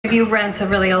if you rent a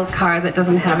really old car that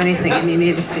doesn't have anything and you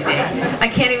need a CD. I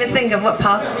can't even think of what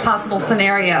possible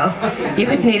scenario you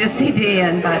would need a CD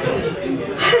in, but...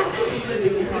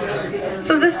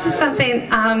 So this is something,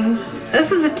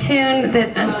 this is a tune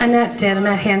that Annette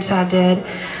Hanshaw did,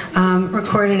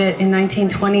 recorded it in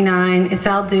 1929. It's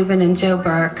Al Dubin and Joe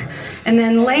Burke. And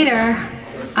then later,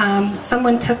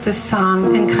 someone took this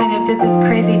song and kind of did this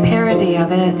crazy parody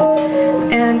of it.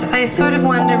 And I sort of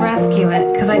wanted to rescue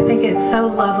it because I think it's so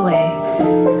lovely.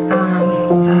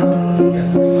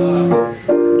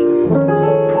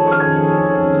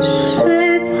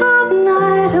 Shades of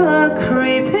night are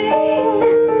creeping,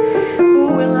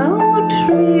 willow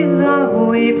trees are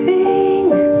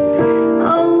weeping,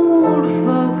 old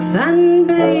folks and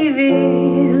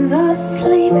babies are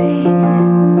sleeping.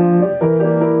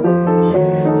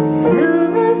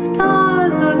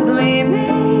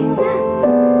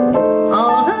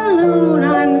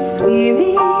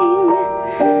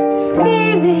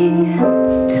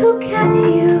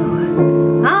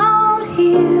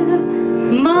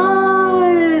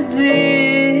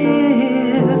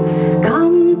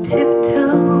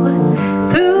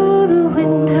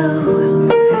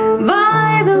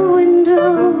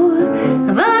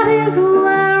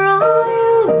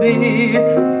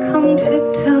 Come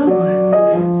tiptoe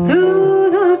through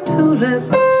the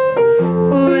tulips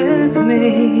with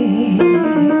me.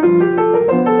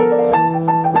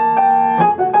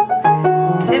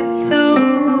 Tiptoe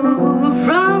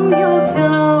from your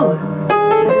pillow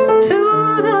to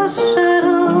the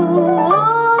shadow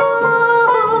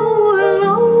of a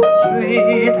willow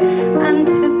tree, and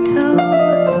tiptoe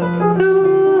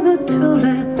through the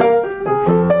tulips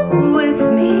with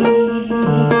me.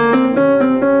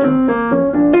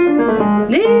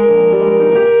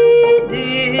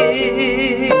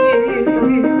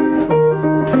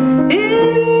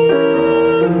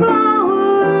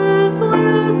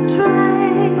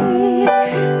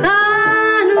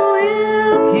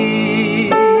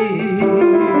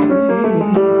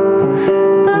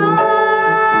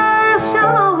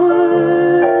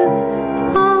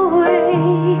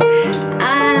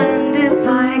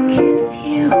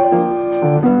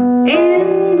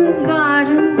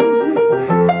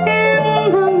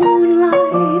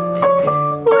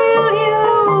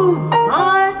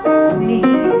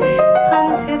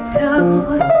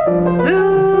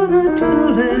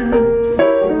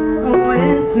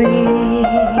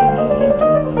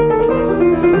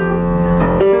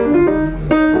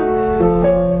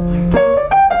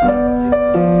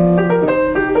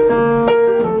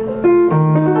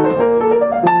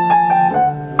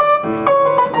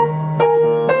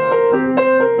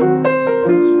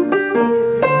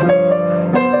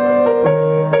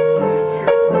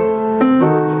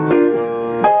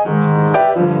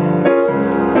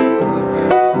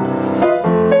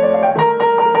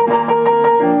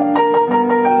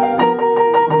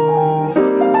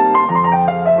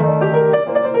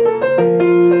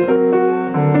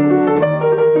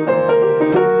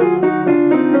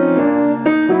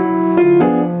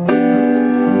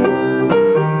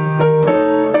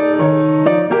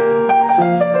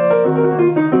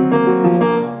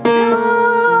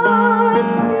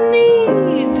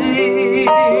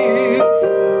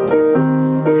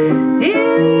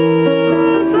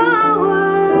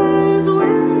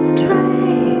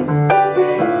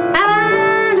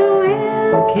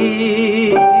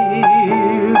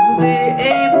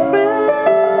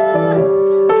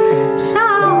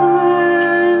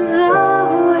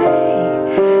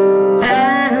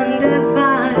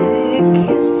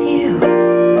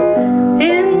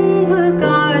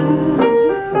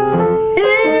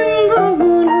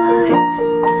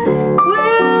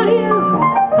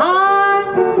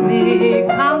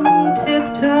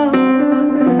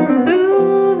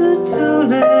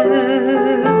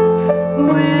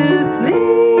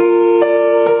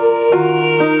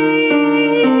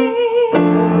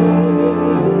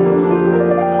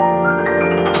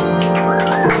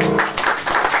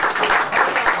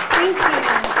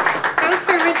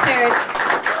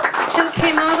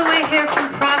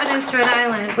 Rhode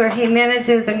Island, where he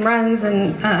manages and runs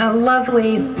a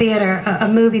lovely theater, a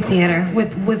movie theater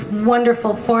with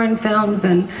wonderful foreign films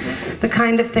and the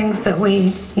kind of things that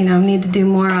we, need to do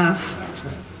more of.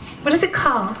 What is it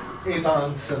called?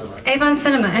 Avon Cinema. Avon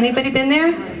Cinema. Anybody been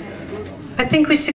there? I think we should